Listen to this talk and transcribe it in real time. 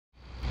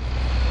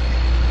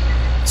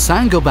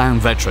Saint-Gobain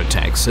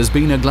Vetrotex has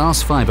been a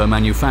glass fibre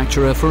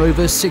manufacturer for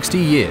over 60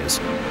 years,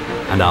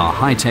 and our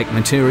high-tech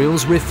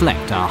materials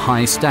reflect our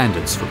high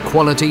standards for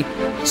quality,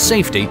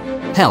 safety,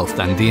 health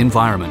and the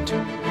environment.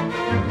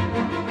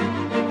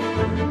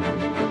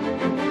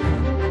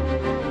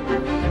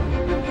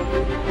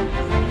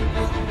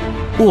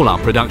 All our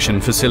production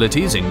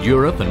facilities in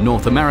Europe and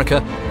North America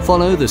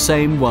follow the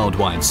same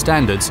worldwide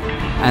standards,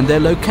 and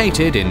they're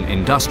located in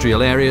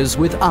industrial areas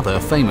with other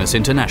famous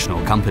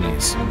international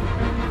companies.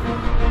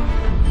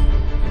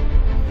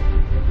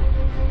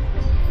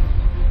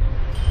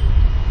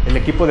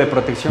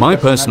 My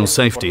personal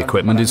safety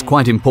equipment is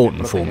quite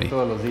important for me.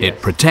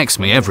 It protects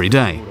me every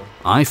day.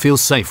 I feel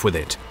safe with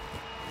it.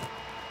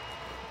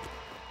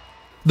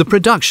 The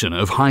production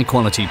of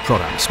high-quality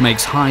products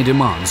makes high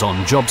demands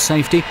on job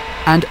safety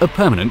and a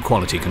permanent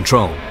quality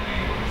control.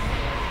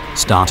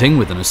 Starting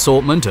with an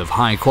assortment of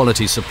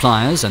high-quality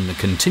suppliers and the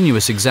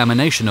continuous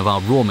examination of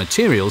our raw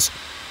materials,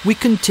 we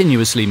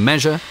continuously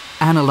measure,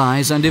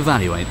 analyze and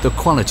evaluate the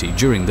quality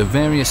during the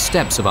various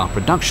steps of our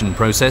production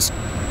process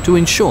to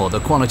ensure the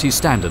quality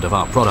standard of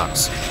our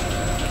products.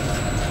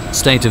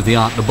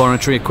 State-of-the-art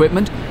laboratory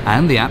equipment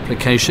and the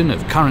application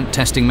of current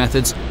testing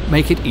methods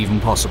make it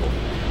even possible.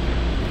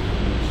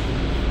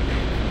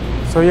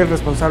 Soy el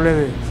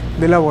responsable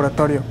del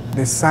laboratorio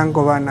de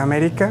Saint-Gobain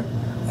América.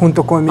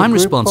 I'm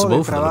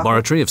responsible for the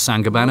laboratory of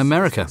Saint-Gobain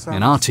America.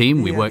 In our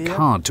team, we work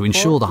hard to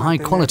ensure the high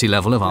quality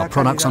level of our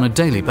products on a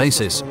daily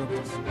basis.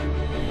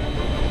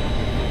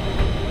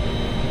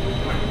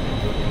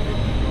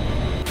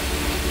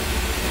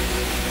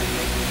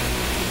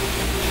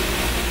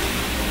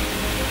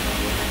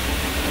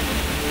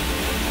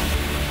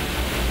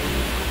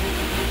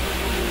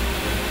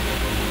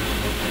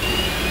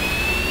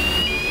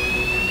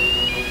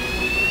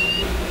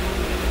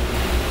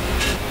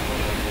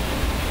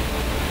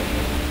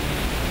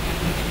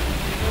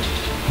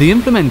 The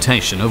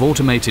implementation of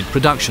automated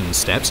production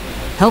steps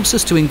helps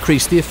us to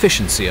increase the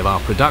efficiency of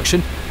our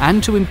production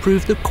and to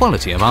improve the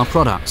quality of our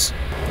products.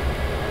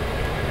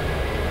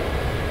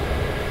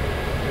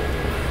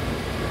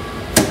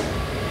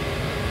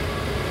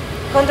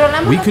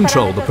 We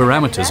control the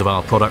parameters of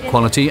our product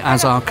quality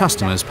as our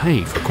customers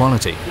pay for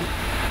quality.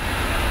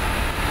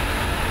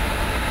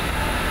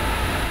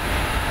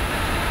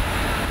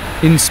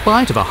 In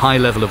spite of a high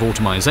level of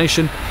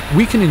automation,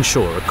 we can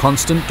ensure a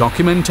constant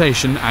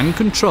documentation and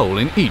control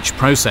in each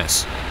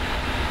process.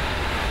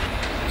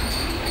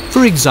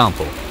 For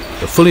example,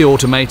 the fully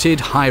automated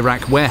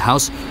high-rack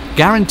warehouse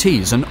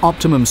guarantees an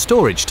optimum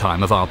storage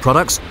time of our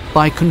products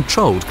by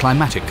controlled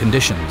climatic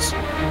conditions.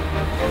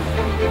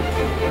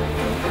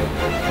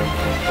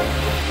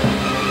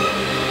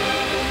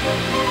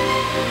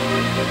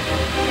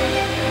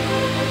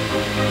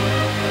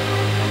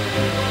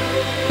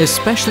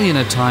 Especially in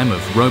a time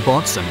of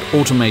robots and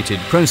automated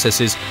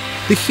processes,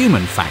 the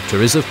human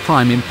factor is of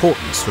prime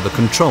importance for the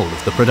control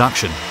of the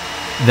production.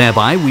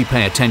 Thereby, we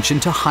pay attention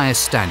to higher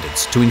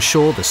standards to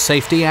ensure the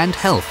safety and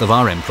health of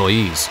our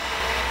employees.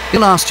 In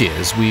the last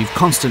years, we've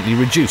constantly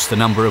reduced the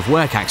number of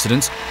work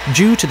accidents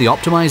due to the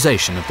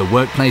optimization of the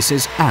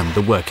workplaces and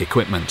the work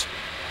equipment.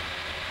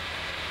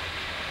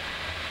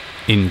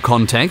 In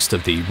context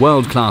of the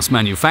World-Class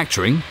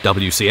Manufacturing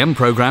 (WCM)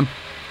 program,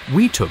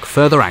 we took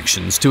further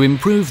actions to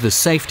improve the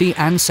safety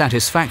and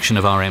satisfaction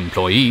of our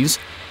employees,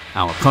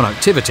 our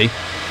productivity,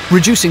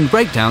 reducing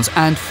breakdowns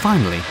and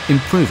finally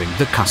improving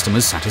the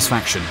customer's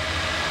satisfaction.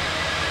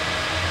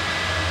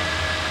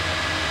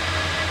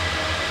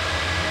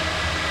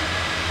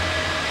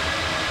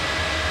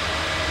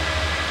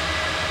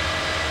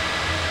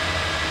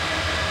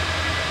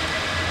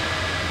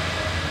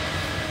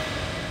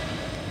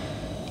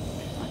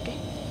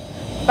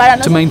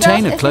 To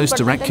maintain a close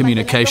direct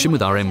communication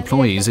with our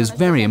employees is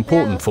very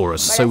important for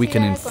us, so we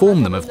can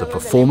inform them of the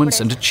performance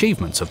and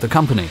achievements of the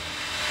company.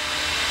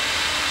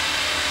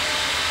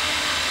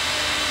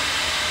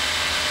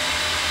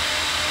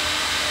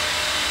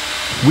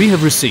 We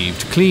have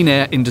received Clean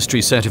Air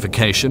Industry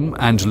Certification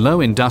and Low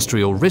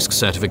Industrial Risk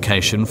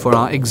Certification for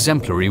our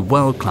exemplary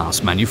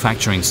world-class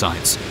manufacturing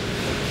sites.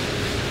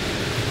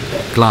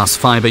 Glass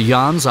fibre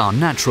yarns are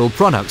natural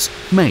products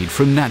made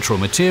from natural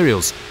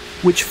materials,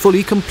 which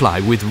fully comply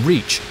with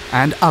REACH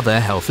and other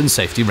health and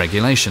safety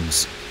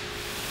regulations.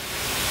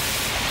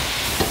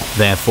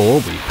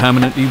 Therefore, we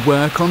permanently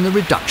work on the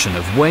reduction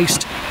of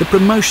waste, the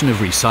promotion of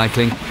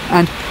recycling,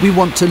 and we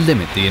want to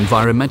limit the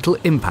environmental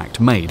impact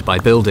made by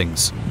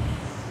buildings.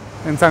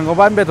 In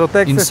Saint-Gobain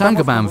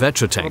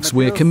Vetrotex,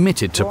 we're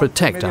committed to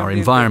protect our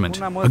environment.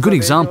 A good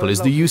example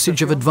is the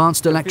usage of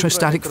advanced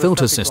electrostatic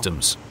filter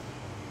systems.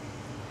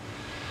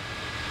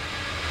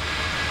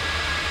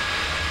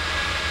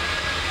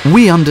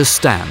 We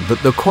understand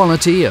that the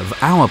quality of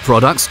our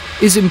products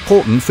is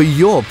important for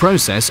your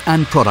process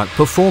and product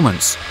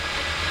performance.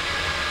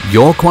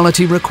 Your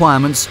quality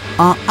requirements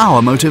are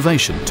our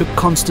motivation to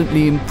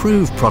constantly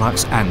improve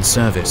products and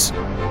service.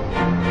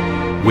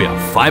 We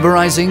are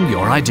fiberizing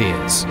your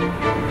ideas.